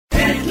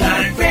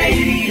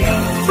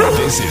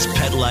This is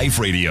Pet Life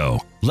Radio.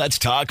 Let's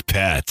talk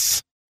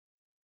pets.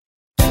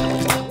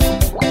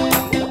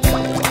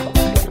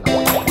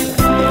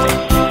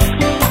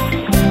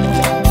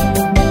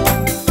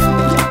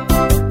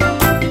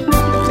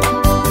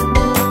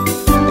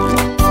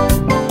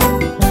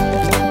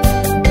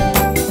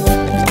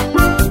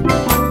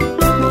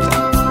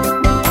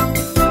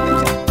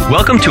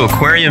 Welcome to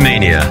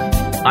Aquariumania.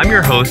 I'm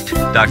your host,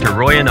 Dr.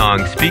 Roy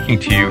Anong, speaking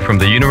to you from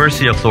the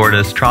University of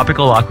Florida's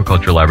Tropical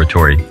Aquaculture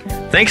Laboratory.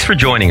 Thanks for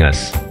joining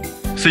us.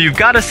 So you've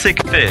got a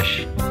sick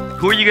fish.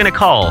 Who are you going to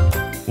call?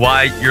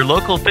 Why, your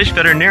local fish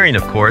veterinarian,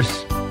 of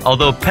course.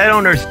 Although pet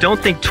owners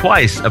don't think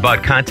twice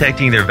about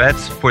contacting their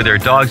vets for their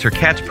dogs or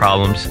cats'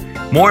 problems,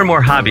 more and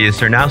more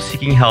hobbyists are now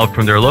seeking help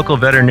from their local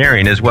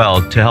veterinarian as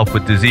well to help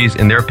with disease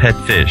in their pet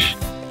fish.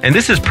 And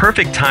this is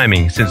perfect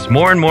timing since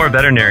more and more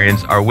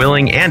veterinarians are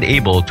willing and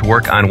able to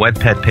work on wet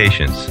pet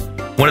patients.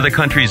 One of the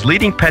country's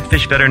leading pet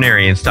fish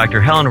veterinarians,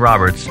 Dr. Helen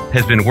Roberts,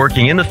 has been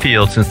working in the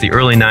field since the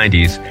early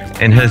 90s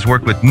and has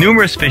worked with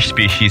numerous fish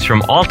species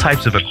from all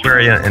types of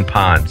aquaria and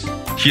ponds.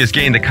 She has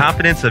gained the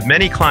confidence of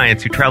many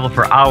clients who travel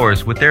for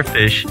hours with their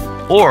fish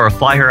or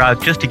fly her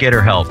out just to get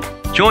her help.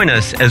 Join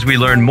us as we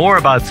learn more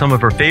about some of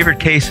her favorite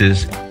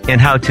cases and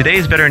how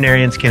today's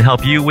veterinarians can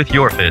help you with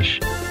your fish.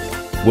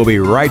 We'll be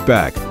right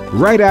back,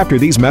 right after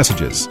these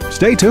messages.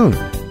 Stay tuned.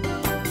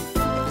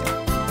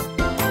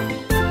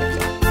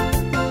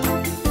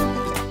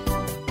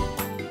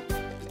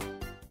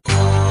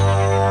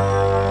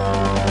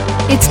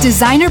 It's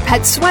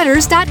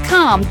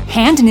DesignerPetSweaters.com.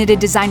 Hand-knitted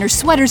designer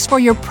sweaters for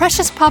your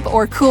precious pup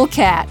or cool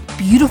cat.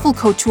 Beautiful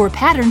couture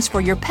patterns for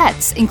your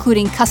pets,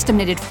 including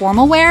custom-knitted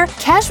formal wear,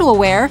 casual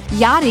wear,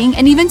 yachting,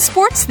 and even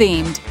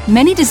sports-themed.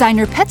 Many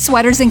designer pet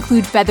sweaters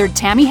include feathered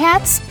tammy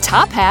hats,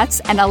 top hats,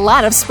 and a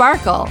lot of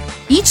sparkle.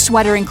 Each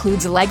sweater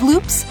includes leg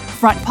loops,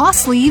 front paw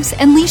sleeves,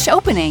 and leash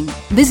opening.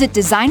 Visit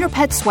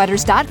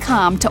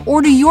DesignerPetSweaters.com to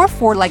order your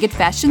four-legged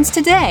fashions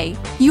today.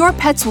 Your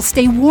pets will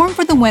stay warm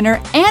for the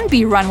winter and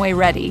be runway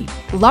ready.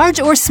 Large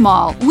or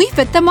small, we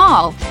fit them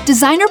all.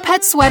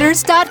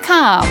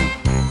 DesignerPetSweaters.com.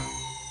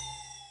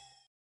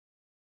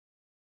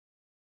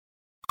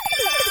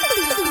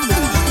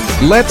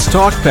 Let's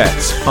talk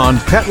pets on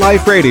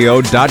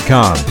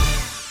PetLifeRadio.com.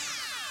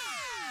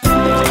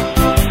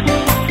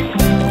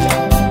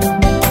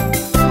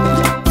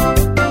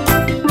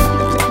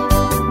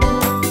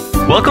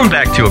 Welcome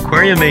back to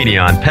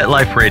Aquariumania on Pet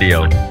Life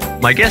Radio.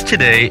 My guest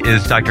today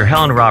is Dr.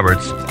 Helen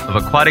Roberts of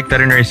Aquatic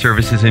Veterinary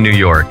Services in New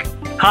York.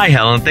 Hi,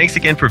 Helen. Thanks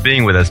again for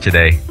being with us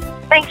today.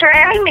 Thanks for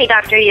having me,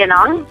 Dr.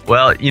 Yanong.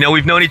 Well,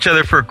 we've known each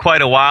other for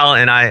quite a while,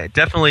 and I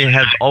definitely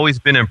have always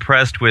been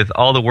impressed with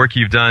all the work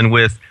you've done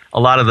with a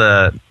lot of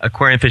the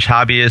aquarium fish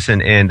hobbyists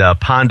and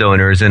pond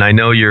owners, and I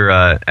know your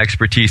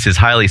expertise is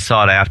highly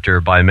sought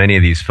after by many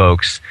of these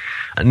folks.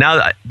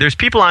 Now, there's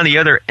people on the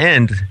other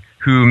end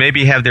who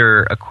maybe have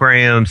their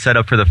aquarium set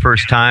up for the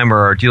first time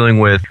or are dealing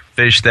with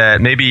fish that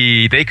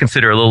maybe they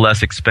consider a little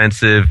less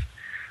expensive.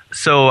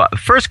 So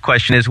first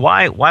question is,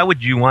 why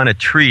would you want to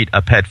treat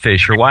a pet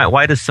fish, or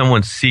why does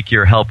someone seek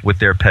your help with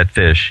their pet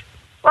fish?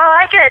 Well,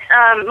 I get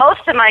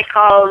most of my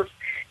calls,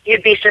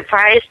 you'd be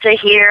surprised to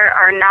hear,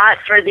 are not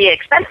for the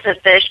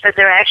expensive fish, but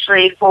they're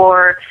actually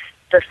for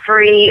the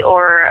free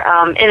or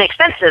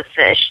inexpensive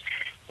fish.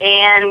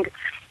 And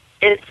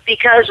it's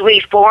because we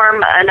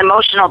form an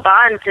emotional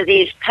bond to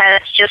these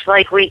pets just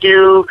like we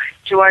do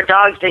to our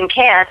dogs and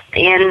cats.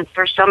 And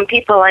for some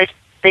people,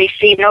 they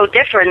see no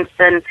difference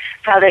in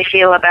how they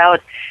feel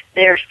about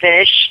their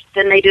fish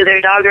than they do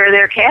their dog or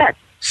their cat.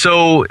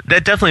 So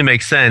that definitely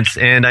makes sense.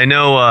 And I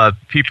know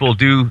people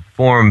do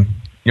form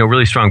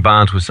really strong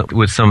bonds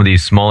with some of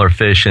these smaller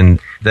fish, and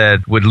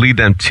that would lead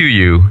them to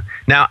you.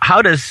 Now,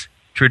 how does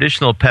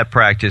traditional pet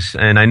practice,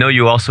 and I know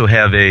you also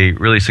have a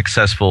really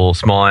successful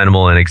small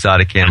animal and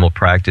exotic animal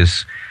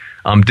practice,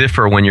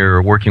 differ when you're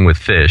working with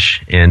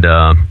fish and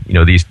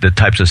the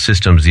types of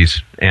systems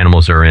these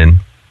animals are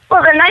in?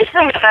 Well, the nice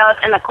thing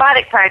about an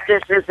aquatic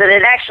practice is that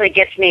it actually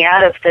gets me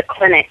out of the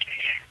clinic.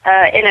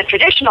 In a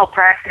traditional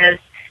practice,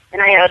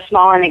 and I have a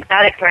small and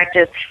exotic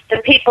practice, the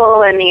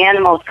people and the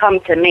animals come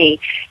to me.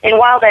 And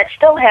while that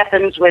still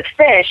happens with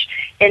fish,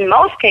 in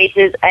most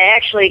cases, I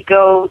actually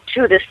go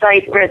to the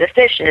site where the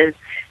fish is,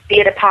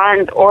 be it a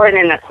pond or in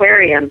an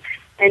aquarium.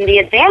 And the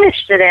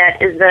advantage to that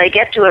is that I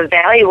get to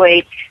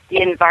evaluate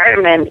the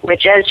environment,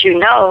 which, as you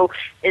know,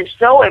 is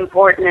so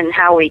important in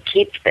how we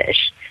keep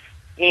fish.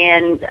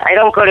 And I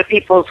don't go to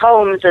people's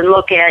homes and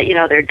look at,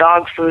 their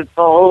dog food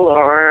bowl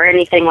or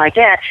anything like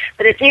that.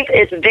 But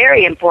it's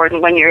very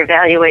important when you're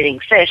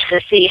evaluating fish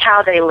to see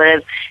how they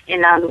live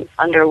and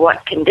under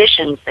what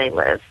conditions they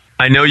live.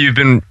 I know you've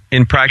been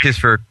in practice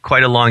for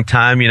quite a long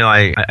time.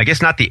 I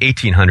guess not the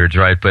 1800s,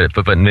 right? But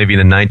maybe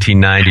the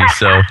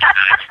 1990s.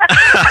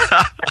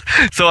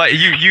 So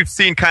you've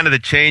seen kind of the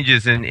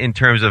changes in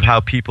terms of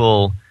how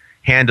people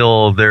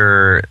handle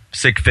their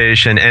sick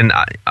fish, and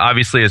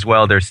obviously as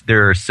well there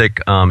are sick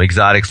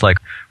exotics like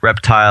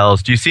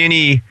reptiles. Do you see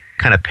any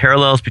kind of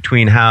parallels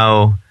between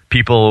how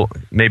people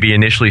maybe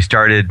initially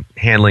started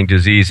handling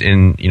disease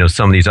in,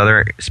 some of these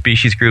other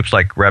species groups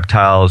like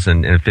reptiles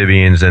and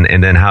amphibians,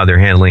 and then how they're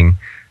handling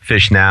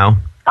fish now?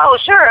 Oh,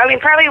 sure. I mean,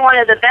 probably one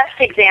of the best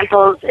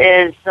examples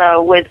is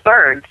with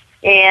birds.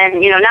 And,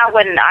 not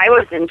when I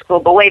was in school,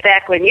 but way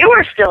back when you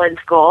were still in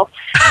school.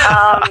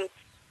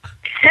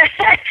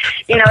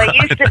 It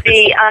used to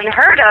be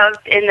unheard of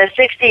in the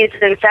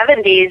 60s and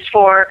 70s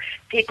for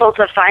people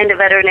to find a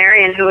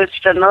veterinarian who was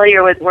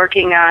familiar with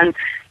working on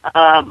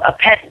a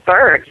pet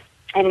bird.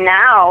 And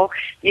now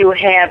you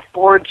have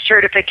board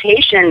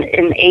certification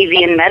in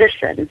avian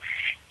medicine.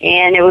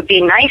 And it would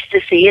be nice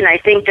to see, and I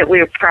think that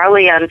we're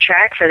probably on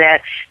track for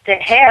that, to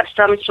have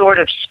some sort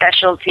of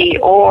specialty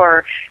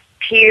or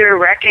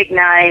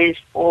peer-recognized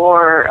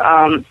or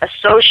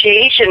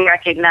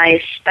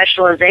association-recognized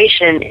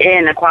specialization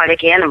in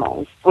aquatic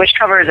animals, which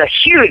covers a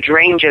huge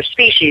range of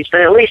species,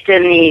 but at least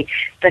in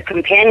the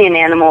companion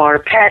animal or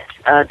pet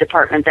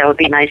department, that would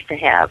be nice to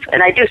have.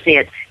 And I do see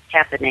it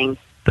happening.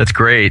 That's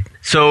great.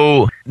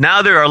 So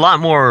now there are a lot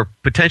more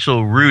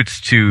potential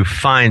routes to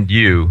find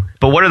you,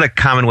 but what are the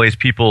common ways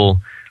people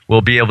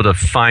will be able to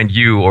find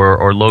you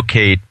or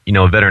locate,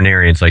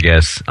 veterinarians, I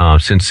guess,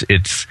 since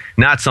it's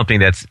not something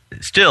that's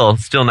still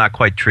not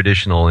quite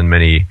traditional in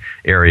many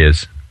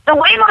areas? The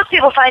way most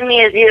people find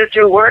me is either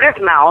through word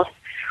of mouth,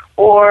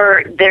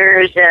 or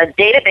there's a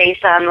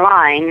database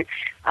online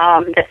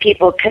that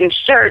people can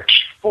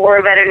search for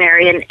a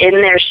veterinarian in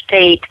their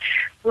state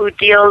who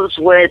deals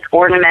with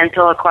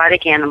ornamental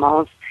aquatic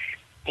animals,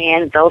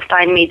 and they'll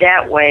find me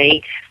that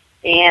way.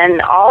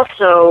 And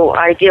also,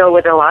 I deal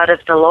with a lot of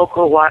the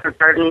local water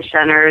garden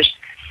centers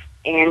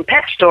and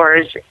pet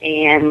stores,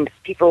 and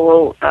people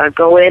will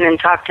go in and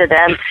talk to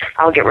them.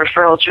 I'll get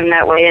referrals from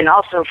that way, and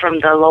also from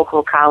the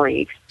local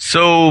colleagues.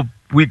 So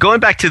going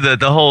back to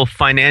the whole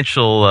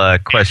financial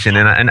question,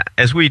 and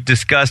as we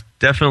discussed,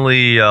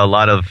 definitely a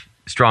lot of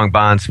strong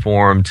bonds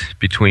formed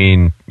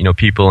between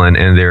people and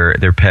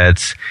their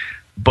pets.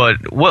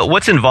 But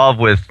what's involved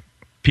with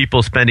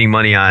people spending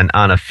money on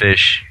a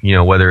fish,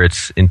 whether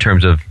it's in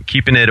terms of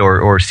keeping it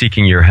or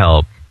seeking your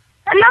help?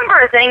 A number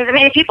of things. I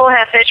mean, people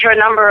have fish for a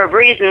number of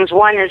reasons.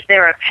 One is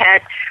they're a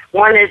pet.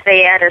 One is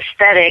they add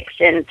aesthetics.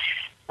 And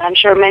I'm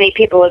sure many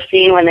people have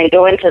seen when they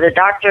go into the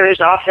doctor's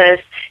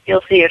office,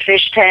 you'll see a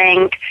fish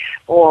tank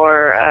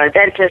or a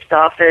dentist's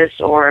office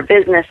or a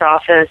business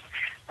office.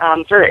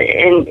 So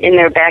in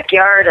their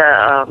backyard,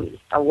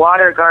 a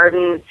water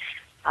garden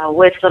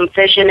with some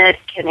fish in it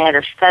can add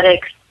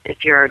aesthetics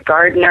if you're a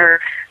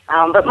gardener.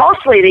 But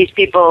mostly these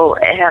people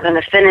have an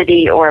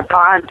affinity or a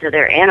bond to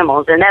their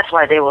animals, and that's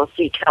why they will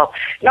seek help.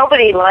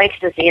 Nobody likes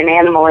to see an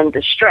animal in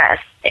distress,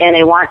 and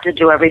they want to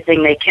do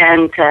everything they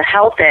can to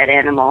help that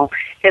animal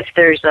if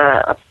there's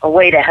a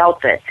way to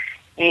help it.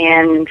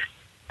 And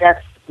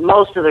that's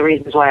most of the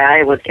reasons why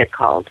I would get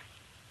called.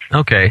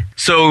 Okay.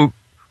 So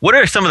what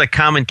are some of the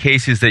common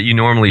cases that you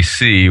normally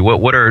see?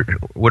 What are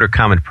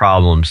common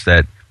problems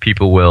that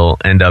people will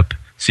end up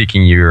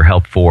seeking your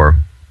help for?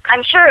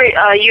 I'm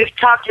sure you've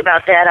talked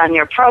about that on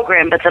your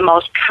program, but the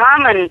most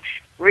common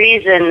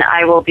reason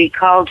I will be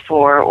called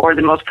for, or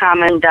the most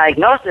common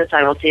diagnosis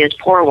I will see, is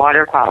poor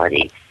water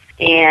quality.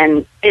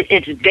 And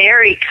it's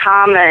very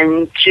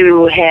common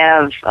to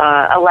have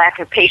a lack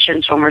of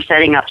patience when we're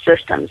setting up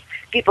systems.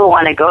 People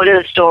want to go to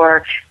the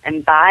store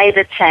and buy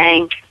the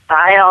tank,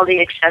 buy all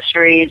the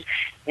accessories,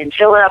 and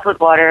fill it up with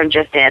water and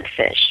just add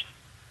fish.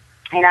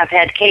 And I've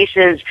had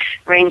cases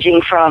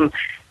ranging from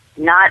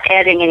not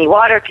adding any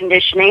water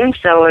conditioning,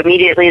 so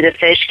immediately the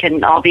fish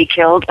can all be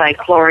killed by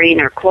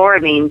chlorine or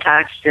chloramine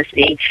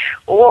toxicity,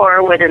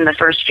 or within the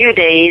first few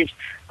days,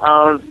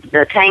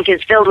 the tank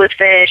is filled with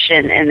fish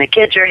and the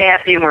kids are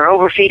happy and we're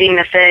overfeeding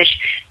the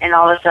fish, and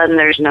all of a sudden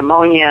there's an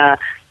ammonia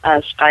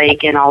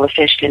spike and all the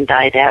fish can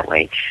die that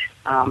way.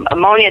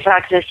 Ammonia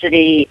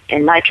toxicity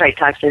and nitrite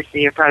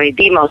toxicity are probably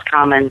the most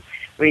common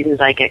reasons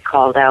I get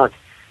called out.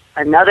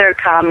 Another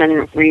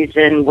common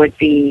reason would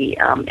be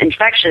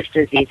infectious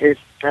diseases,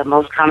 the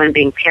most common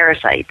being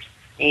parasites.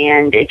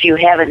 And if you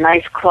have a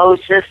nice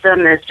closed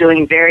system that's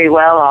doing very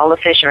well, all the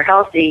fish are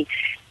healthy,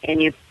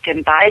 and you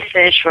can buy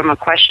fish from a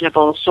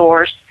questionable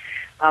source,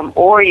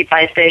 or you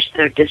buy fish that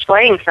are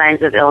displaying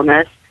signs of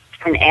illness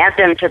and add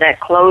them to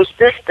that closed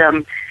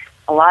system,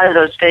 a lot of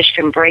those fish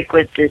can break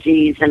with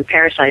disease, and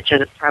parasites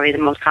are probably the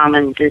most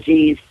common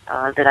disease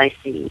that I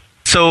see.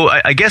 So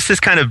I guess this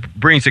kind of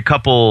brings a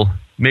couple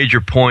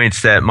major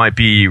points that might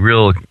be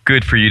real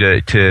good for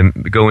you to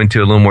go into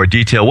a little more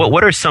detail.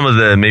 What are some of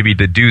the maybe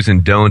the do's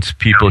and don'ts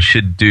people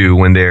should do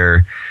when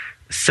they're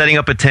setting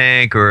up a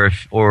tank,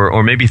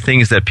 or maybe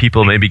things that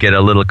people maybe get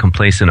a little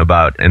complacent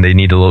about and they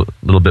need a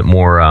little bit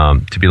more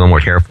to be a little more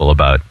careful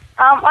about?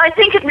 Well, I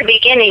think at the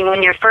beginning,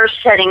 when you're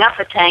first setting up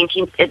a tank,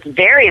 it's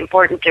very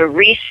important to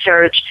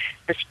research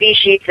the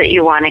species that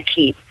you want to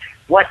keep.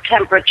 What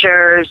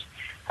temperatures,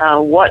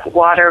 what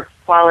water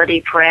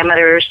quality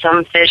parameters.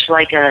 Some fish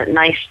like a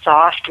nice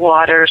soft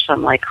water,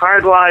 some like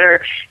hard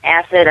water,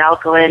 acid,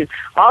 alkaline,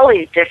 all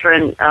these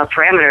different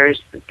parameters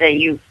that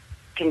you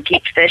can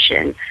keep fish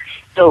in.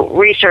 So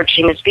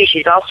researching the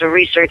species, also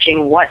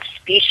researching what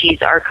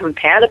species are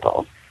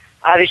compatible.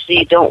 Obviously,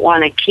 you don't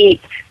want to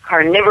keep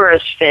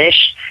carnivorous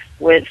fish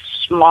with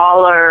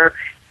smaller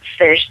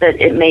fish that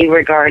it may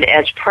regard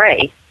as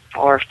prey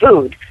or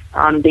food.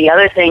 The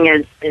other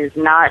thing is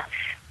not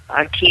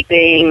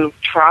keeping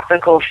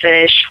tropical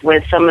fish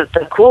with some of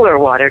the cooler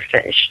water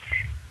fish.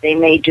 They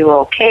may do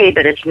okay,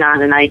 but it's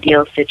not an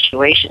ideal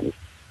situation.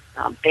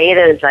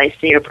 Betas, I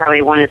see, are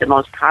probably one of the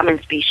most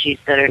common species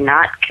that are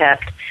not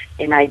kept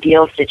in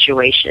ideal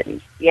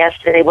situations. Yes,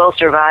 they will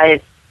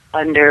survive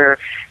under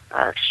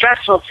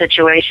stressful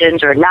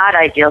situations or not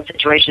ideal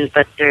situations,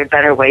 but there are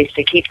better ways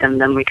to keep them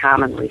than we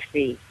commonly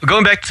see.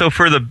 Going back, so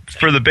for the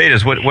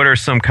betas, what are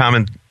some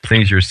common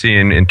things you're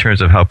seeing in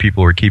terms of how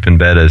people are keeping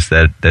betas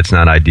that's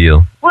not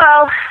ideal?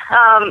 Well,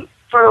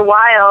 for a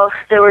while,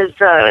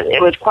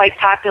 it was quite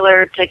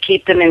popular to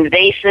keep them in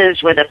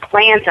vases with a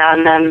plant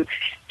on them,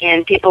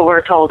 and people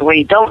were told, well,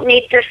 you don't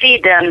need to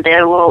feed them.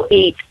 They will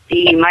eat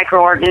the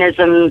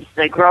microorganisms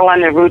that grow on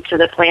the roots of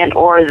the plant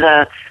or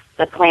the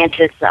plant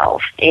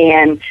itself.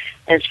 And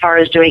as far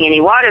as doing any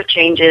water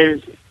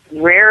changes,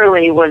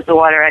 rarely was the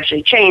water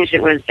actually changed.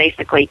 It was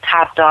basically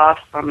topped off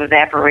from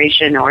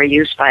evaporation or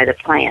use by the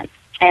plant.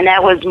 And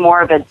that was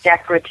more of a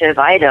decorative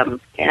item.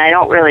 And I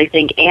don't really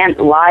think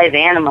live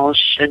animals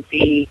should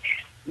be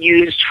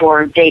used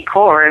for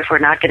decor if we're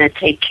not going to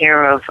take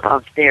care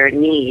of their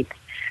needs.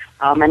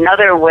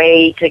 Another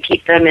way to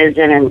keep them is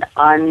in an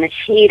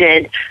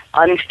unheated,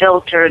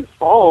 unfiltered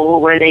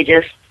bowl where they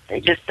just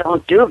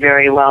don't do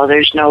very well.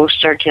 There's no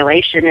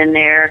circulation in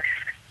there.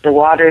 The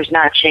water's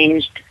not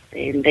changed.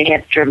 And they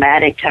have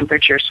dramatic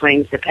temperature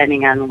swings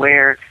depending on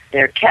where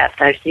they're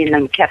kept. I've seen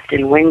them kept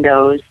in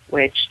windows,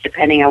 which,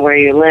 depending on where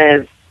you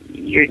live,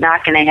 you're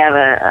not going to have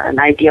an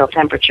ideal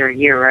temperature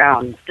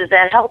year-round. Does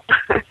that help?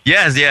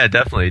 Yes, yeah,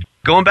 definitely.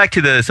 Going back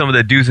to some of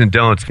the do's and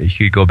don'ts, you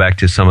could go back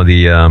to some of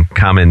the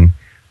common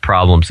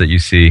problems that you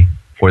see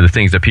or the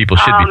things that people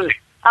should be.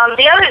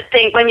 The other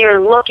thing, when you're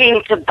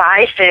looking to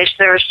buy fish,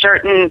 there are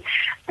certain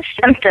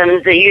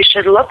symptoms that you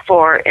should look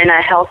for in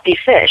a healthy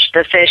fish.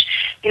 The fish,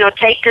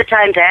 take the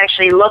time to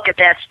actually look at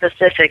that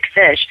specific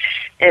fish.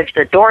 If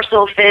the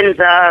dorsal fin's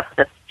up,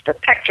 the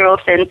pectoral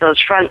fins,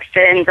 those front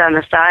fins on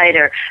the side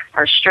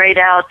are straight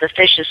out, the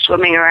fish is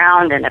swimming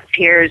around and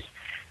appears,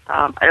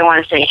 I don't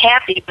want to say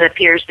happy, but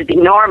appears to be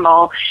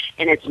normal,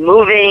 and it's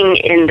moving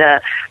in the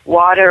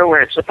water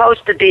where it's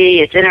supposed to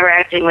be, it's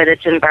interacting with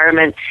its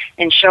environment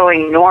and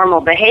showing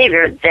normal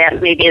behavior, that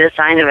may be the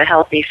sign of a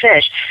healthy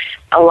fish.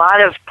 A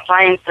lot of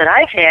clients that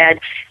I've had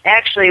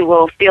actually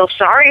will feel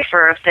sorry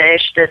for a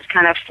fish that's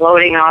kind of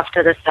floating off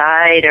to the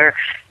side or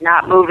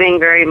not moving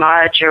very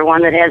much, or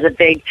one that has a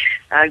big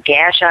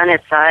gash on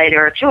its side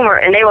or a tumor,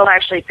 and they will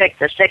actually pick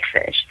the sick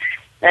fish.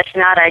 That's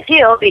not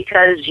ideal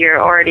because you're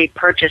already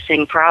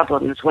purchasing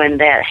problems when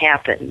that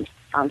happens.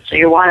 So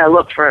you want to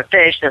look for a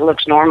fish that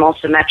looks normal,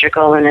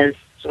 symmetrical, and is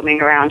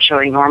swimming around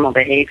showing normal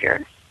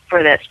behavior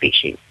for that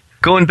species.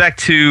 Going back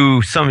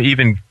to some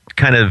even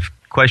kind of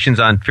questions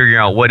on figuring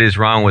out what is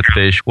wrong with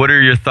fish, what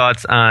are your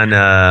thoughts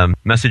on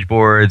message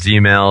boards,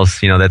 emails,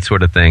 that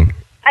sort of thing?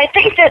 I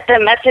think that the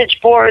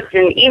message boards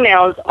and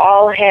emails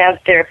all have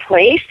their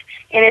place,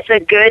 and it's a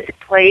good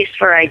place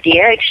for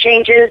idea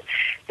exchanges.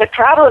 The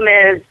problem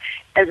is,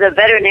 as a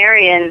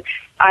veterinarian,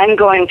 I'm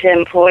going to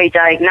employ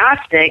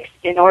diagnostics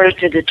in order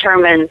to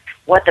determine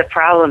what the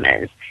problem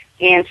is.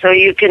 And so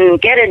you can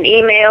get an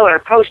email or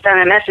post on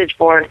a message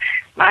board,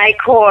 my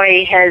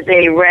koi has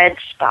a red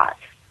spot.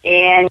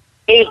 And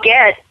they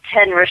get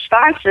 10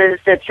 responses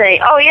that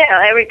say, oh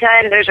yeah, every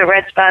time there's a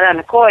red spot on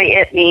the koi,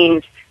 it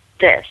means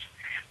this.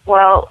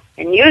 Well,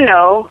 and you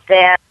know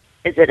that,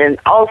 is it an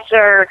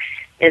ulcer?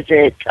 Is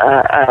it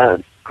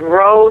a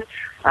growth?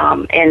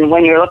 And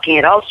when you're looking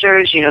at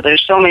ulcers,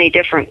 there's so many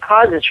different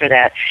causes for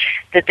that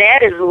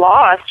is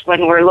lost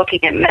when we're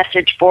looking at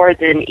message boards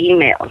and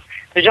emails.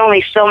 There's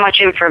only so much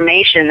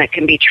information that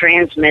can be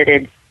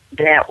transmitted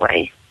that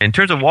way. In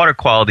terms of water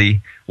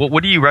quality,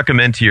 what do you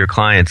recommend to your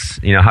clients?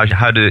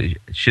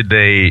 Should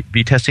they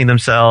be testing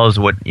themselves?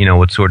 What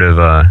sort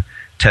of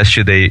tests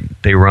should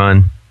they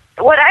run?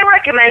 What I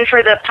recommend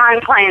for the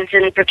pond clients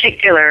in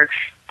particular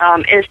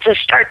is to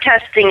start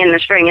testing in the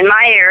spring. In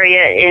my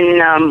area,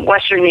 in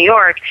western New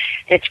York,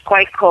 it's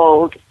quite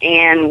cold,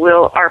 and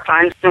our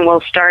ponds will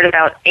start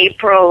about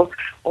April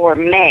or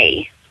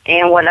May.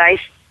 And what I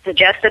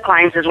suggest to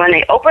clients is when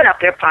they open up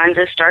their ponds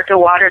is start the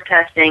water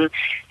testing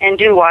and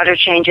do water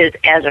changes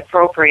as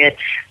appropriate,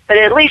 but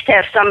at least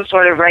have some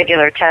sort of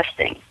regular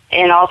testing.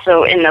 And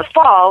also in the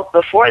fall,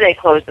 before they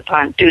close the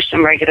pond, do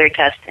some regular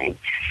testing.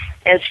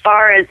 As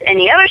far as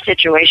any other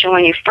situation,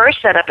 when you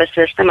first set up a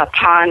system, a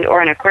pond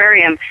or an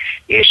aquarium,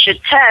 you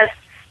should test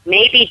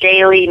maybe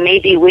daily,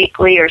 maybe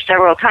weekly, or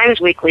several times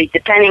weekly,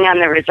 depending on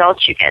the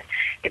results you get.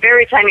 If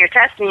every time you're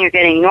testing you're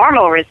getting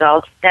normal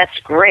results, that's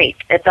great.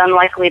 It's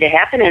unlikely to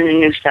happen in a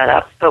new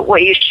setup. But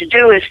what you should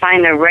do is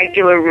find a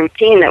regular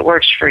routine that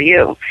works for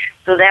you.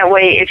 So that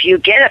way, if you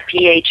get a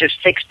pH of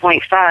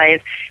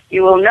 6.5,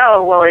 you will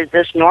know, well, is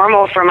this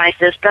normal for my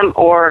system?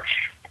 Or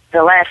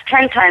the last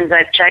 10 times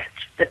I've checked,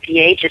 the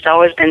pH has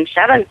always been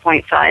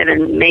 7.5,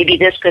 and maybe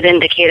this could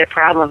indicate a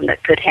problem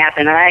that could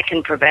happen, and I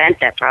can prevent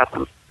that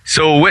problem.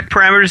 So what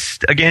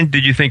parameters, again,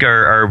 did you think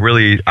are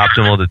really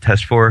optimal to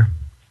test for?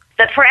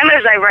 The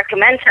parameters I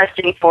recommend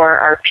testing for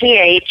are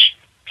pH,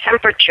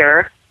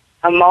 temperature,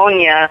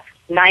 ammonia,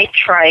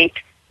 nitrite,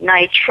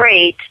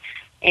 nitrate,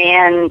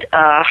 and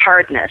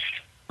hardness.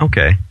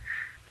 Okay.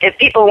 If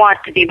people want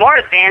to be more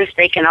advanced,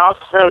 they can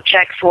also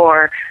check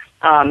for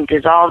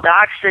dissolved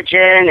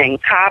oxygen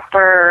and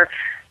copper,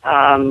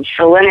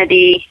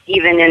 salinity,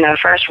 even in a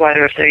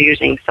freshwater if they're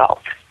using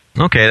salt.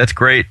 Okay, that's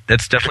great.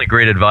 That's definitely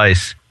great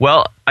advice.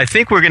 Well, I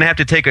think we're going to have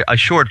to take a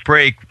short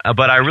break,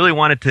 but I really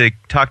wanted to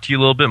talk to you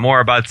a little bit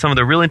more about some of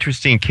the real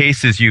interesting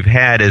cases you've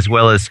had, as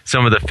well as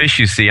some of the fish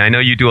you see. I know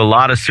you do a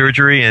lot of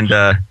surgery, and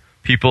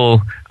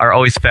people are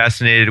always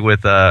fascinated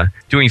with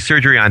doing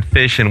surgery on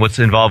fish and what's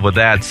involved with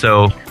that.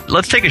 So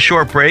let's take a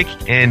short break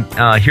and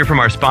hear from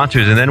our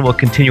sponsors, and then we'll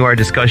continue our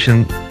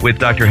discussion with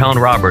Dr. Helen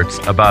Roberts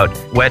about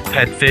wet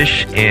pet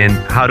fish and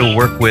how to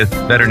work with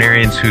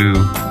veterinarians who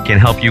can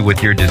help you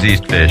with your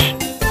diseased fish.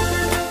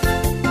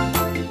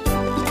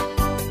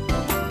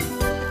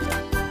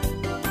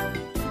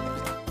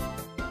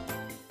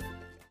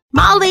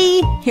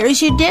 Molly, here's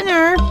your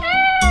dinner.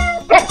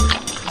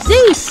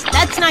 Zeus,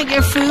 that's not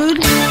your food.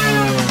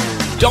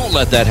 Don't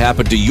let that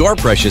happen to your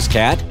precious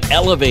cat.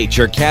 Elevate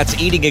your cat's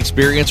eating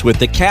experience with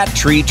the Cat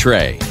Tree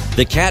Tray.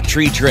 The Cat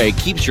Tree Tray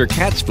keeps your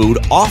cat's food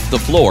off the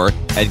floor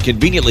and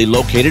conveniently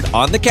located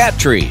on the cat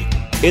tree.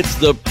 It's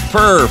the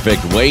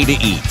perfect way to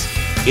eat.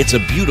 It's a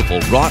beautiful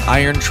wrought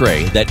iron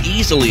tray that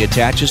easily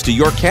attaches to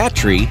your cat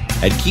tree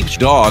and keeps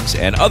dogs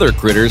and other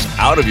critters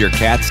out of your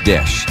cat's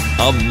dish.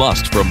 A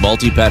must for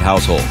multi-pet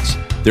households.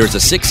 There's a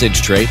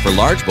 6-inch tray for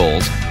large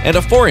bowls and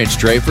a 4-inch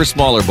tray for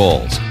smaller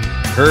bowls.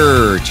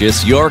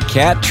 Purchase your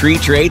Cat Tree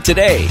Tray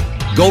today.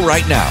 Go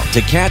right now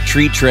to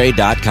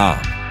cattreetray.com.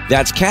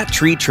 That's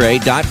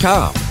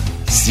cattreetray.com.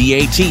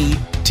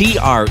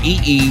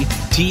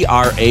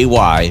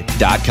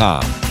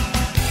 CATTREETRAY.com.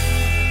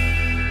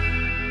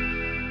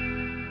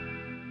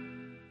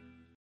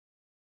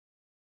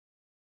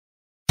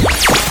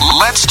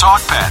 Let's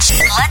talk pets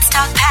Let's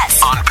talk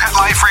pets on Pet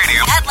Life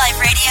Radio. Pet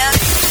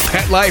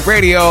Life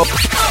Radio.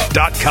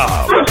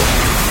 PetLifeRadio.com.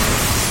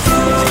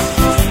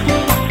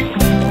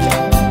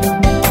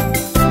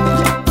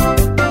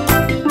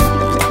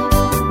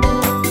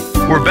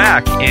 We're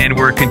back, and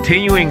we're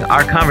continuing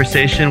our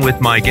conversation with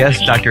my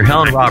guest, Dr.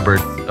 Helen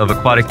Roberts of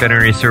Aquatic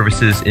Veterinary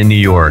Services in New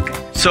York.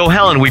 So,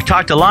 Helen, we've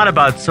talked a lot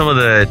about some of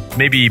the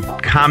maybe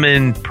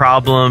common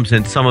problems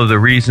and some of the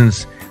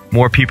reasons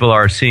more people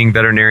are seeing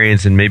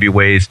veterinarians, and maybe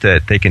ways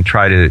that they can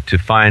try to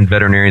find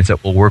veterinarians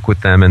that will work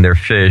with them and their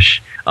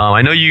fish.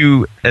 I know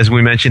you, as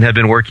we mentioned, have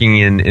been working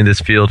in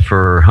this field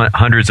for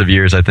hundreds of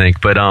years, I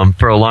think, but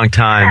for a long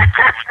time.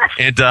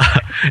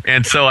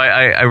 And so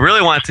I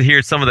really want to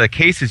hear some of the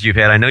cases you've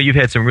had. I know you've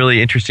had some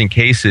really interesting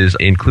cases,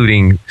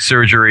 including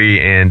surgery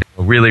and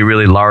really,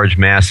 really large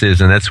masses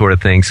and that sort of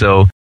thing.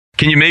 So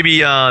can you maybe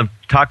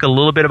talk a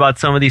little bit about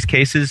some of these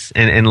cases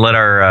and let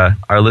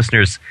our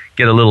listeners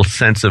get a little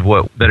sense of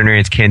what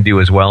veterinarians can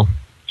do as well?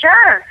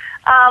 Sure.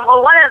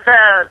 Well, one of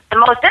the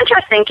most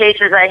interesting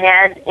cases I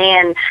had,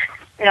 and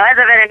as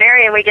a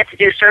veterinarian, we get to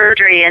do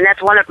surgery, and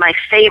that's one of my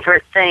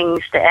favorite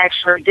things to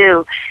actually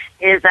do,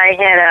 is I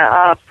had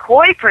a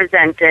koi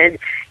presented,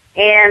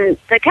 and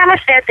the kind of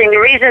sad thing, the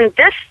reason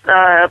this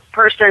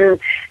person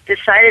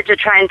decided to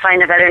try and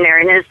find a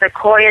veterinarian is the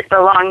koi had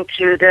belonged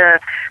to the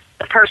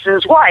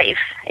person's wife,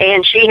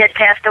 and she had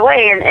passed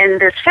away, and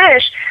this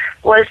fish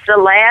was the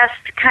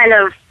last kind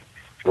of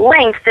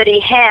link that he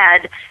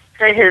had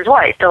to his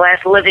wife, the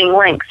last living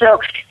link.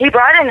 So he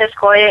brought in this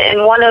koi,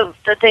 and one of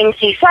the things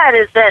he said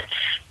is that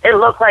it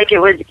looked like it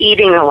was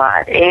eating a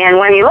lot. And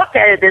when he looked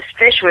at it, this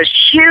fish was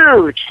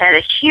huge, had a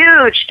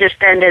huge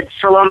distended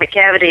coelomic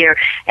cavity, or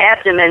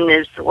abdomen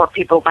is what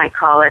people might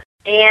call it.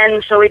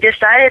 And so we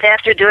decided,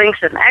 after doing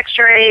some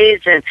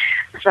x-rays and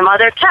some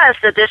other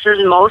tests, that this is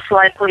most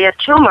likely a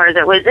tumor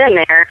that was in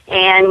there.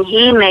 And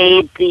he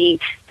made the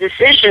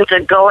decision to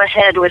go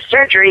ahead with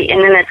surgery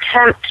in an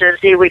attempt to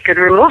see if we could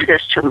remove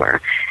this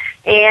tumor.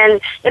 And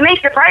it may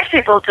surprise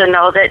people to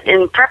know that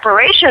in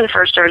preparation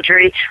for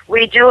surgery,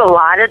 we do a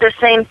lot of the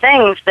same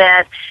things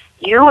that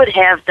you would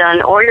have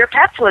done or your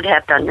pets would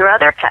have done, your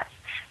other pets.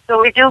 So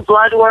we do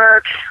blood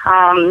work,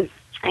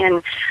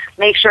 and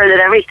make sure that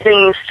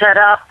everything's set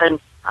up, and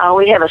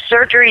we have a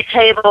surgery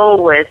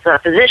table with a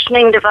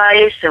positioning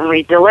device, and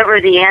we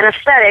deliver the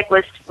anesthetic,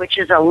 which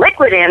is a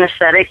liquid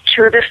anesthetic,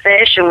 to the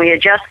fish, and we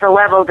adjust the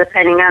level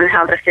depending on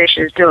how the fish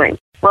is doing.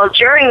 Well,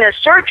 during the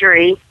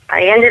surgery,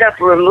 I ended up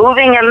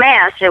removing a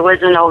mass. It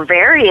was an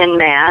ovarian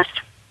mass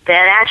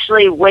that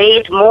actually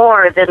weighed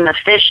more than the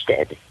fish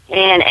did.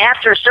 And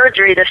after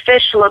surgery, the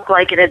fish looked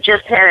like it had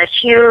just had a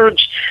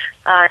huge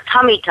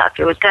tummy tuck.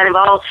 It was kind of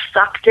all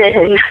sucked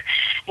in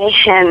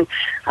and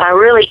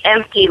really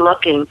empty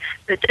looking.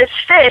 But this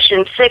fish,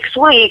 in 6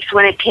 weeks,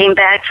 when it came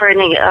back for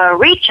a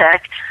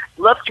recheck,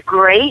 looked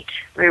great,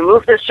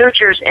 removed the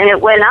sutures, and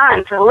it went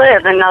on to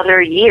live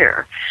another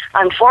year.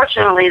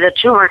 Unfortunately, the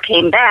tumor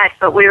came back,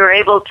 but we were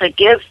able to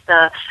give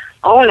the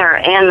owner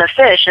and the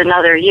fish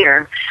another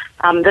year.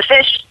 The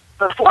fish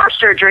before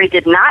surgery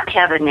did not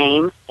have a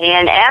name,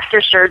 and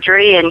after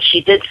surgery, and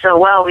she did so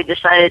well, we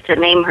decided to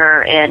name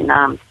her,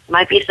 and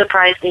might be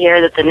surprised to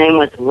hear that the name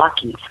was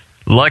Lucky.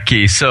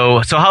 Lucky.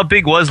 So how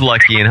big was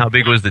Lucky, and how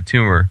big was the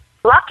tumor?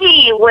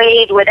 Lucky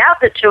weighed, without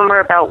the tumor,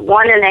 about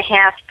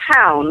 1.5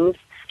 pounds,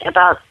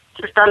 about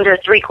just under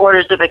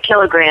 3/4 of a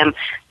kilogram.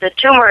 The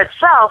tumor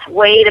itself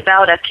weighed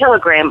about 1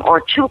 kilogram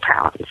or 2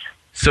 pounds.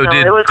 So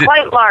it was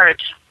quite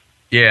large.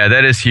 Yeah,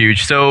 that is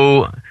huge.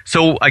 So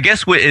I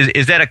guess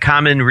is that a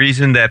common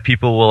reason that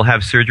people will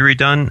have surgery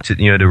done to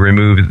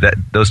remove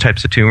those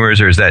types of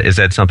tumors, or is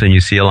that something you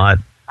see a lot?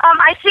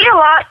 I see a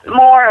lot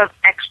more of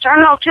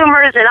external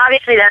tumors, and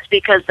obviously that's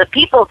because the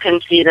people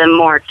can see them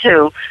more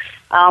too.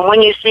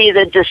 When you see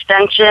the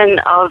distension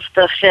of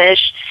the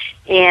fish,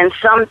 and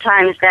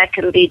sometimes that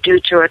can be due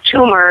to a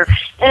tumor,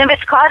 and if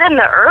it's caught in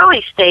the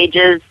early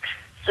stages,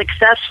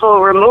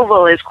 successful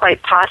removal is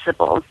quite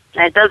possible.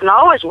 And it doesn't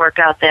always work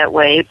out that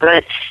way,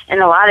 but in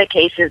a lot of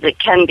cases it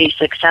can be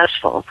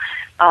successful.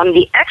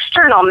 The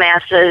external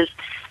masses,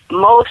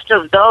 most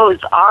of those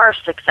are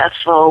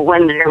successful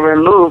when they're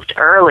removed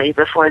early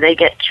before they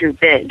get too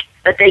big.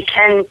 But they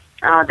can,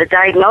 the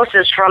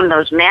diagnosis from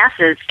those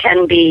masses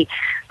can be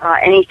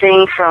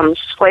anything from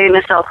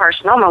squamous cell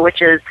carcinoma,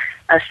 which is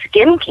a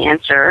skin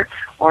cancer,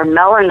 or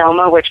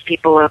melanoma, which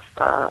people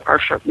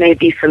may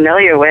be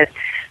familiar with,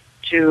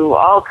 to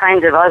all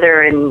kinds of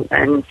other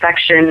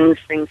infections,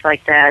 things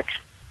like that.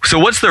 So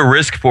what's the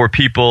risk for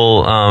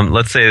people,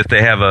 let's say that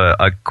they have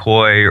a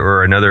koi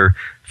or another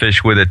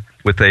fish with a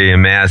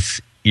mass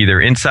either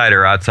inside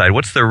or outside?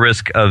 What's the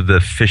risk of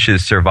the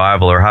fish's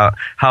survival, or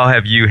how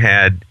have you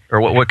had,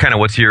 or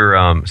what's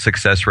your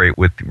success rate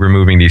with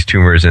removing these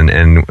tumors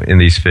in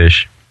these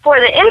fish? For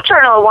the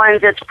internal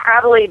ones, it's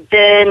probably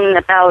been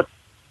about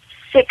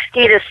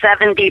 60 to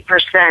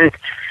 70%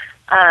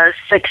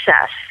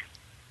 success.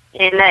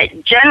 And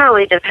that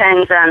generally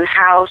depends on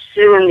how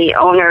soon the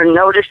owner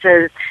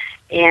notices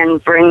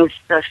and brings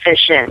the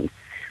fish in.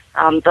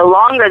 The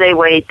longer they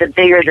wait, the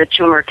bigger the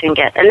tumor can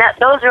get. And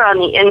those are on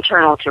the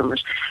internal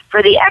tumors.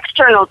 For the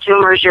external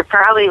tumors, you're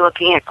probably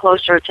looking at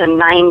closer to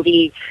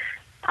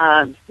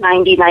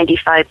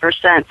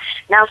 95%.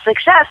 Now,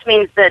 success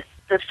means that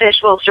the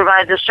fish will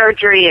survive the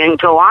surgery and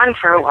go on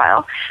for a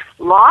while.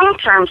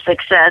 Long-term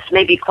success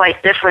may be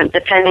quite different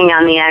depending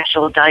on the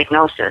actual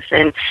diagnosis.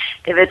 And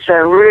if it's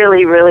a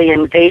really, really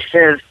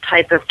invasive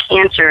type of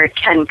cancer, it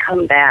can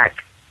come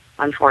back,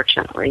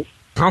 unfortunately.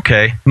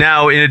 Okay.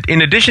 Now,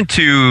 in addition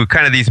to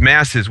kind of these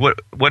masses,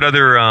 what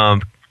other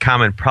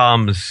common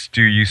problems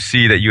do you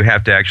see that you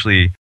have to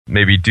actually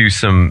maybe do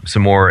some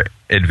more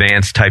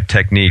advanced type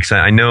techniques?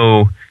 I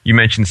know you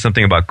mentioned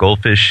something about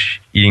goldfish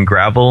eating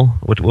gravel.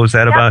 What was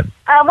that about?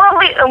 Well,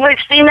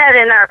 we've seen that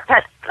in our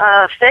pet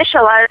fish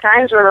a lot of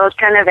times, where those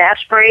kind of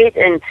aspirate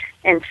and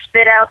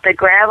spit out the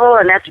gravel,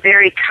 and that's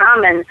very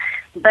common.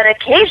 But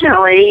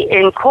occasionally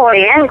in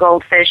koi and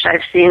goldfish,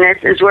 I've seen this,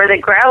 is where the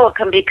gravel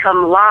can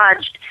become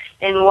lodged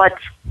in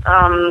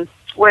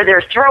where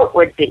their throat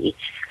would be.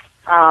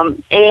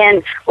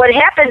 And what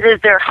happens is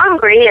they're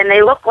hungry and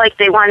they look like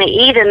they want to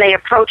eat and they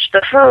approach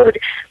the food,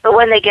 but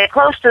when they get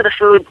close to the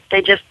food,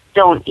 they just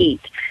don't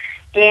eat.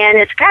 And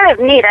it's kind of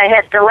neat.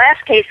 The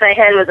last case I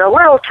had was a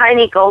little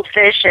tiny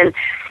goldfish, and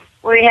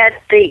we had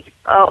the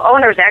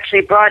owners actually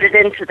brought it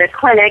into the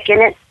clinic,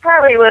 and it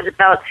probably was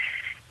about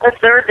a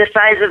third the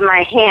size of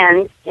my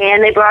hand,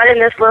 and they brought in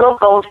this little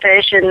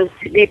goldfish, and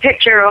they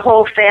picture a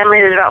whole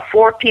family. There's about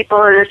 4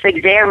 people in this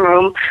exam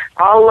room,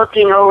 all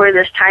looking over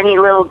this tiny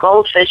little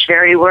goldfish,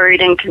 very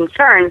worried and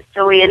concerned.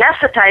 So we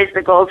anesthetized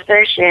the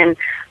goldfish and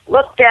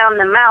looked down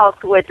the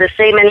mouth with the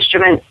same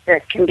instrument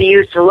that can be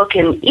used to look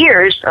in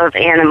ears of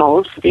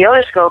animals, the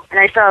otoscope, and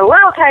I saw a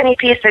little tiny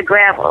piece of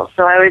gravel.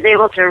 So I was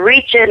able to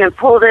reach in and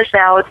pull this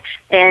out,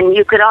 and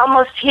you could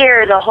almost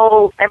hear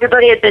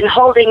everybody had been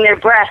holding their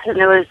breath, and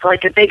there was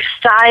like a big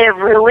sigh of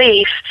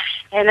relief,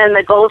 and then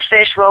the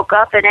goldfish woke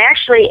up and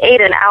actually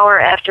ate an hour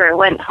after it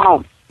went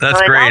home. That's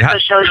so great. It also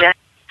shows you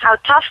how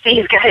tough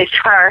these guys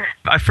are.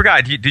 I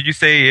forgot. Did you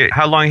say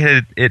how long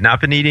had it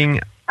not been eating?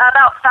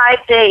 About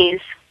 5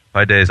 days.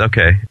 5 days,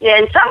 okay. Yeah,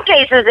 in some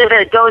cases, if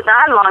it goes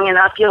on long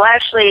enough, you'll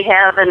actually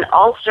have an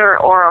ulcer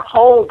or a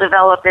hole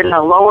develop in the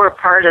lower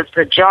part of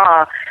the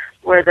jaw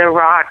where the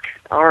rock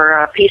or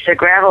a piece of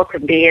gravel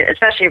could be,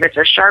 especially if it's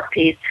a sharp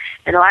piece.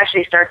 It'll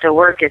actually start to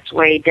work its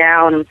way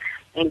down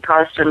and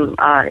cause some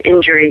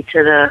injury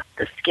to the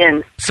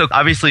skin. So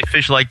obviously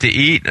fish like to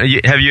eat.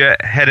 Have you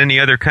had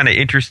any other kind of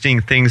interesting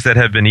things that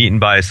have been eaten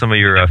by some of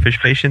your fish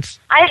patients?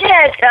 I've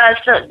had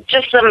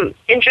just some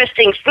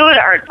interesting food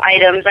art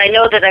items. I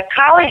know that a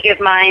colleague of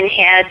mine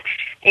had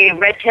a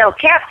red-tailed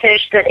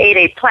catfish that ate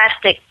a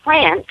plastic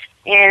plant,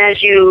 And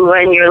as you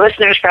and your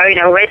listeners probably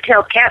know,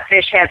 red-tailed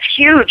catfish have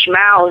huge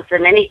mouths,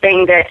 and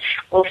anything that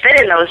will fit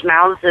in those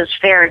mouths is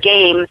fair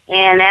game.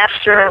 And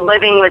after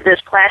living with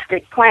this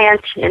plastic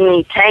plant in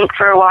the tank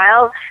for a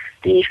while,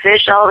 the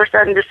fish all of a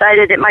sudden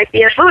decided it might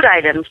be a food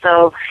item.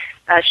 So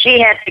she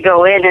had to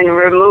go in and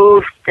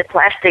remove the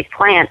plastic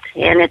plant,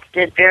 and it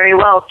did very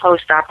well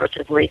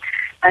post-operatively.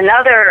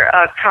 Another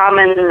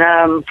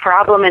common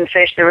problem in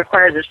fish that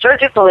requires a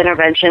surgical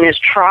intervention is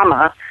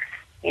trauma.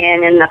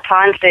 And in the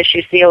pond fish,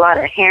 you see a lot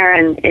of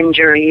heron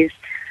injuries.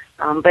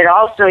 But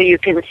also you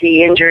can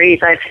see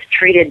injuries. I've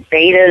treated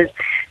betas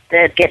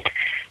that get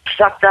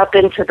sucked up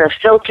into the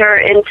filter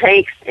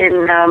intakes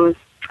in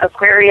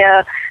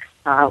aquaria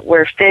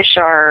where fish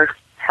are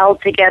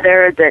held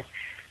together that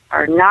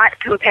are not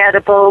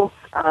compatible,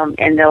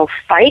 and they'll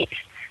fight.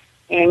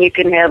 And you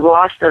can have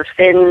loss of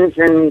fins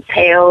and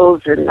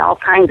tails and all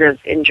kinds of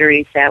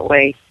injuries that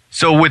way.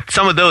 So with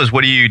some of those,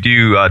 what do you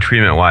do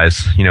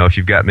treatment-wise? You know, if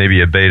you've got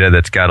maybe a beta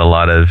that's got a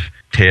lot of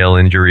tail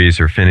injuries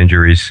or fin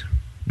injuries,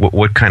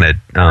 what kind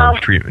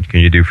of treatment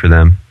can you do for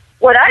them?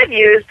 What I've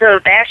used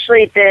have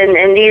actually been,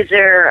 and these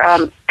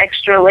are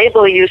extra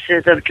label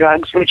uses of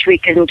drugs, which we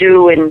can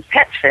do in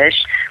pet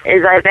fish,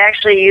 is I've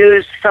actually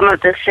used some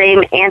of the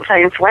same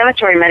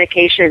anti-inflammatory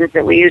medications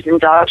that we use in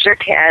dogs or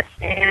cats,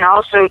 and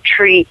also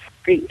treat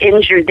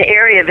the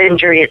area of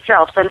injury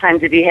itself.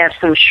 Sometimes if you have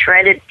some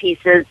shredded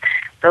pieces,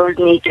 those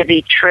need to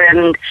be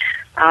trimmed.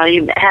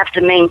 You have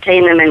to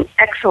maintain them in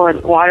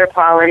excellent water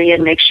quality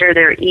and make sure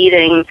they're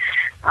eating.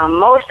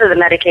 Most of the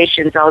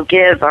medications I'll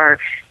give are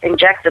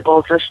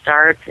injectable to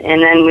start,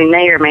 and then we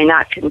may or may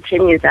not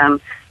continue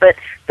them. But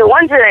the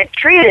ones that I've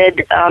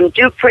treated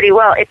do pretty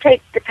well. It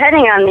takes,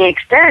 depending on the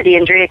extent of the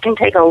injury, it can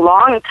take a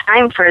long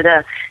time for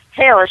the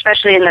tail,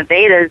 especially in the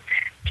betas,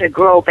 to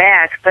grow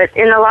back. But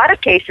in a lot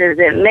of cases,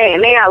 it may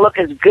not look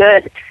as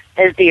good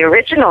as the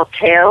original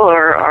tail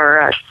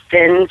or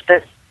fins,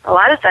 but a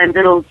lot of times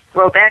it'll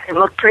grow back and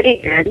look pretty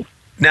good.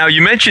 Now,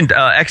 you mentioned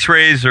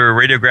X-rays or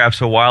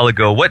radiographs a while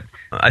ago. What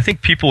I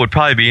think people would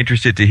probably be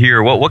interested to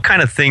hear, what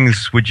kind of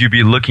things would you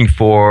be looking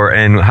for,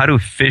 and how do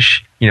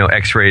fish,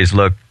 X-rays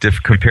look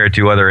compared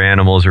to other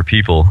animals or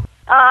people?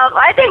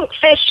 I think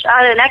fish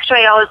on an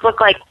X-ray always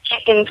look like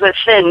chickens with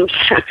fins.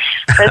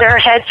 So their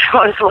heads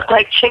always look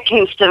like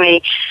chickens to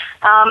me.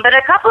 But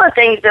a couple of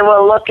things that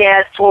we'll look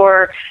at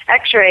for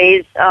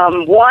X-rays.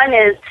 One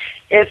is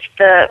if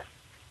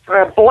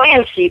for a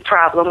buoyancy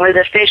problem where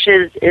the fish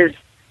is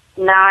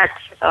not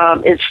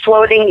is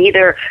floating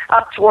either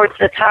up towards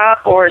the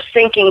top or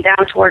sinking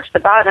down towards the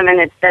bottom,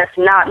 and that's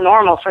not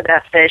normal for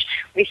that fish.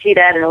 We see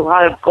that in a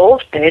lot of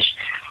goldfish.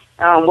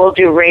 We'll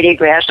do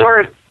radiographs,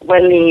 or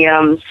when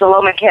the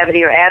coelomic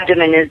cavity or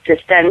abdomen is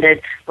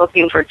distended,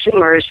 looking for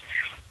tumors.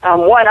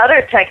 One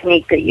other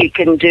technique that you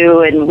can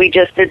do, and we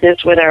just did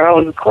this with our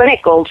own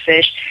clinic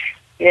goldfish,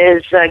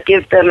 is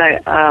give them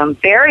a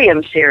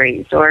barium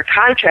series or a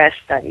contrast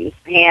study,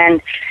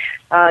 and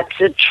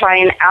to try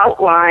and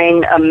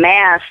outline a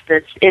mass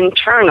that's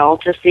internal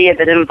to see if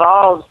it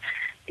involves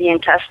the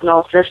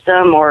intestinal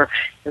system or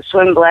the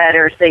swim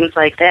bladder, things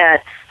like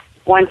that.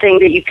 One thing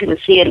that you can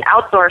see in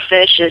outdoor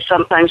fish is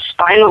sometimes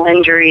spinal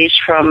injuries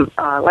from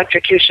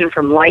electrocution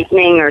from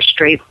lightning or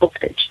stray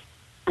voltage,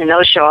 and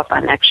those show up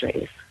on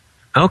X-rays.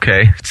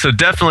 Okay, so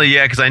definitely,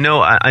 yeah, because I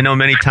know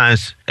many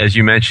times, as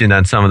you mentioned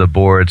on some of the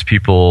boards,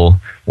 people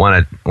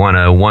want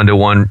a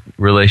one-to-one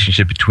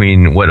relationship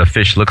between what a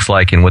fish looks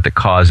like and what the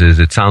cause is.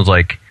 It sounds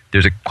like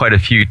there's quite a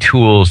few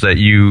tools that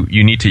you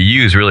need to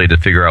use really to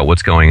figure out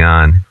what's going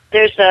on.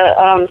 There's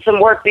some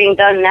work being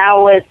done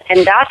now with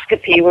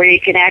endoscopy where you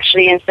can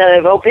actually, instead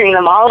of opening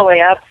them all the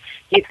way up,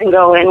 you can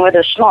go in with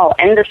a small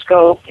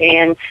endoscope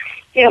and,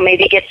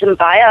 maybe get some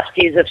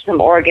biopsies of some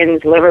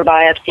organs, liver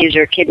biopsies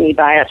or kidney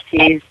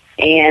biopsies,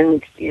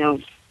 and,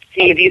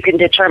 see if you can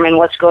determine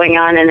what's going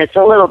on. And it's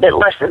a little bit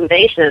less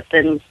invasive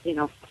than,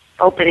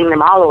 opening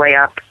them all the way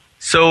up.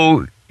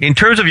 So in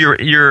terms of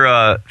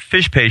your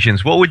fish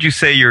patients, what would you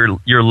say your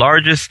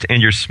largest and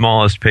your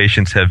smallest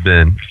patients have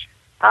been?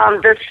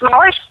 The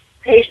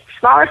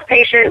smallest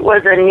patient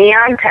was a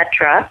neon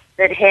tetra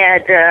that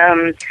had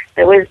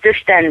that was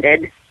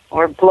distended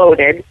or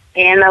bloated,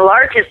 and the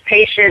largest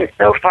patient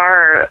so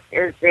far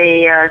is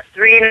a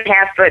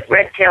 3.5-foot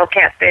red-tailed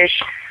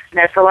catfish.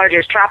 That's the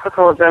largest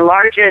tropical. The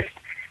largest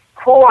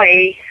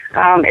koi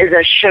is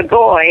a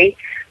shigoi,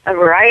 a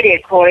variety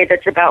of koi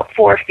that's about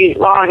 4 feet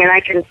long, and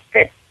I can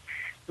fit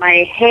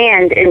my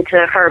hand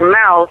into her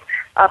mouth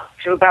up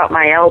to about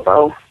my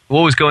elbow.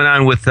 What was going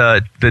on with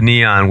the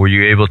neon? Were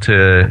you able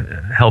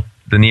to help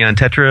the neon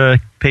tetra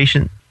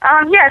patient?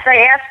 Yes,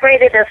 I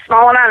aspirated a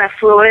small amount of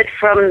fluid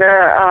from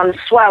the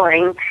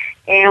swelling,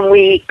 and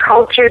we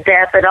cultured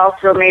that, but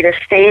also made a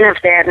stain of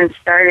that and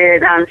started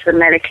it on some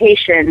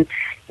medication.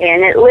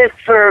 And it lived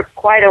for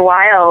quite a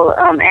while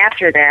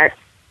after that.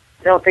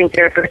 I don't think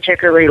they're a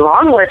particularly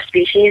long-lived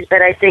species,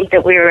 but I think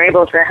that we were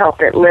able to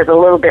help it live a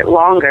little bit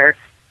longer.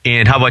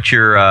 And how about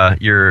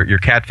your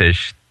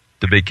catfish,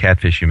 the big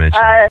catfish you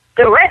mentioned?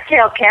 The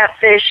red-tailed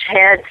catfish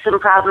had some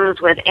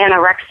problems with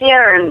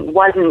anorexia and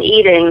wasn't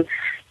eating.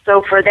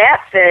 So for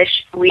that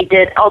fish, we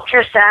did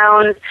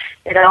ultrasound.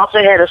 It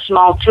also had a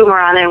small tumor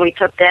on it, and we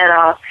took that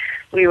off.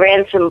 We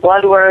ran some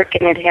blood work,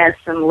 and it had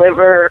some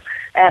liver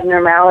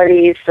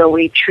abnormalities, so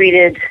we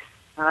treated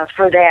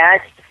for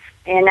that.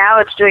 And now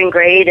it's doing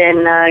great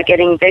and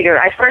getting bigger.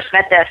 I first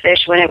met that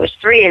fish when it was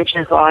 3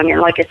 inches long, and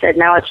like I said,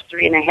 now it's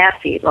 3.5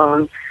 feet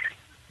long.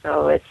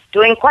 So it's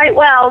doing quite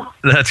well.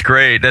 That's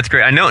great. That's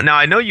great.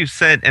 I know you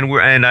sent, and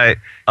I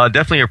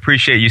definitely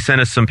appreciate you sent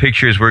us some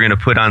pictures we're going to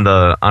put on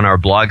our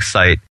blog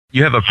site.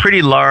 You have a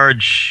pretty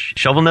large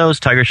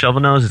tiger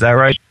shovelnose. Is that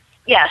right?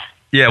 Yes.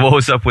 Yeah. What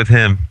was up with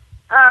him?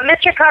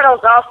 Mr.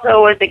 Cuddles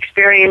also was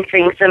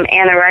experiencing some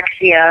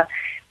anorexia,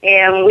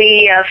 and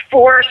we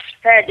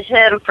force-fed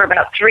him for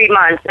about 3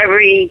 months.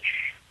 Every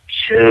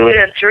 2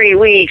 to 3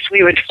 weeks,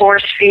 we would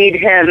force-feed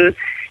him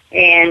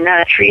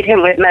and treat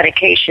him with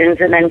medications,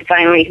 and then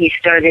finally he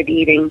started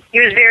eating. He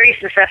was very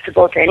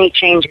susceptible to any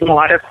change in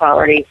water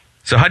quality.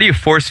 So how do you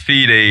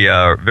force-feed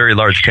a very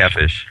large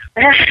catfish?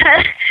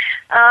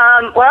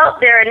 Well,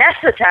 they're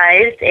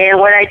anesthetized, and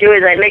what I do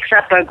is I mix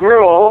up a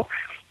gruel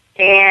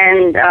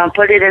and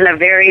put it in a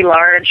very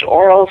large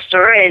oral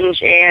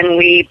syringe, and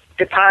we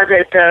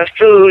deposit the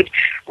food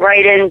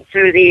right in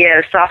through the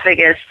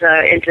esophagus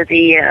into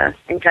the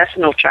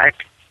intestinal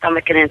tract,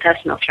 stomach and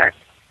intestinal tract.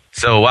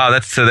 So wow,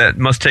 that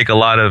must take a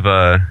lot of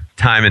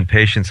time and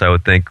patience, I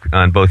would think,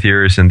 on both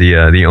yours and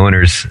the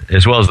owners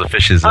as well as the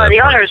fish's.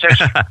 The owners are.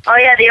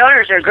 The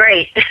owners are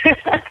great.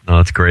 Oh,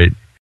 that's great.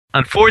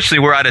 Unfortunately,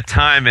 we're out of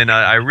time, and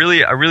I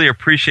really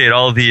appreciate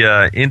all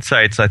the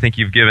insights I think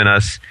you've given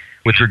us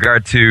with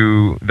regard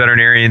to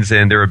veterinarians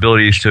and their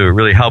abilities to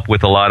really help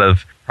with a lot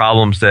of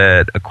problems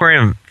that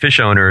aquarium fish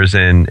owners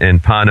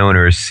and pond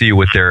owners see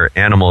with their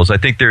animals. I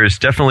think there's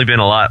definitely been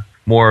a lot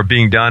more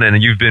being done,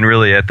 and you've been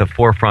really at the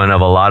forefront of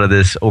a lot of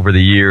this over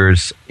the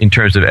years in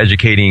terms of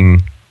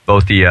educating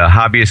both the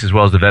hobbyists as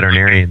well as the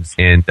veterinarians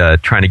and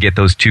trying to get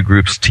those two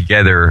groups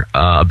together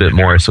a bit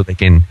more so they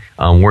can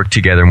work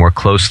together more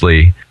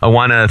closely. I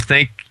want to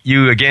thank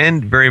you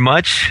again very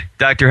much,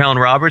 Dr. Helen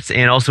Roberts,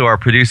 and also our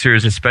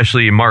producers,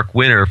 especially Mark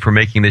Winter, for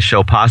making this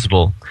show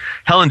possible.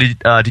 Helen,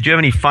 did you have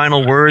any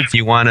final words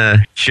you want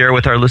to share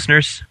with our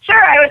listeners?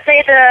 Sure. I would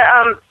say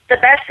the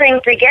best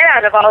thing to get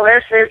out of all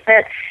this is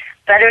that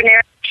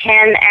veterinarians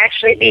can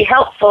actually be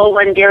helpful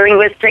when dealing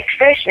with sick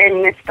fish,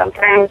 and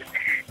sometimes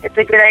it's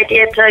a good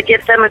idea to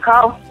give them a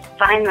call,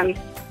 find them.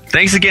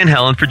 Thanks again,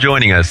 Helen, for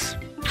joining us.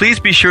 Please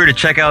be sure to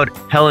check out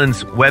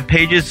Helen's web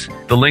pages.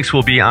 The links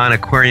will be on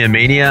Aquarium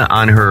Mania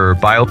on her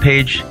bio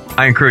page.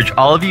 I encourage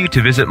all of you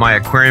to visit my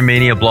Aquarium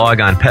Mania blog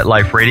on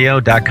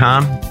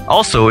PetLifeRadio.com.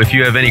 Also, if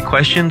you have any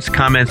questions,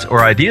 comments,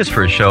 or ideas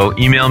for a show,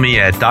 email me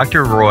at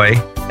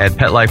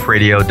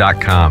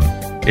drroy@PetLifeRadio.com.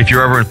 If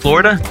you're ever in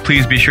Florida,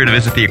 please be sure to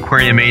visit the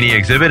Aquarium Mania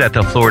exhibit at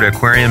the Florida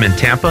Aquarium in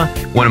Tampa,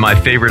 one of my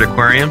favorite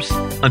aquariums.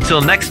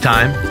 Until next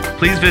time,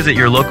 please visit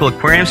your local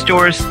aquarium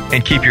stores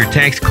and keep your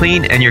tanks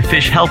clean and your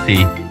fish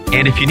healthy.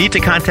 And if you need to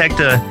contact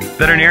a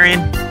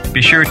veterinarian,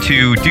 be sure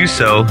to do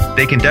so.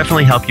 They can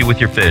definitely help you with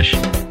your fish.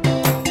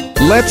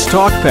 Let's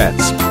Talk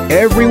Pets,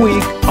 every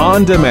week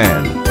on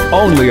demand,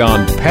 only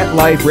on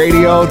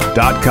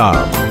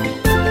PetLifeRadio.com.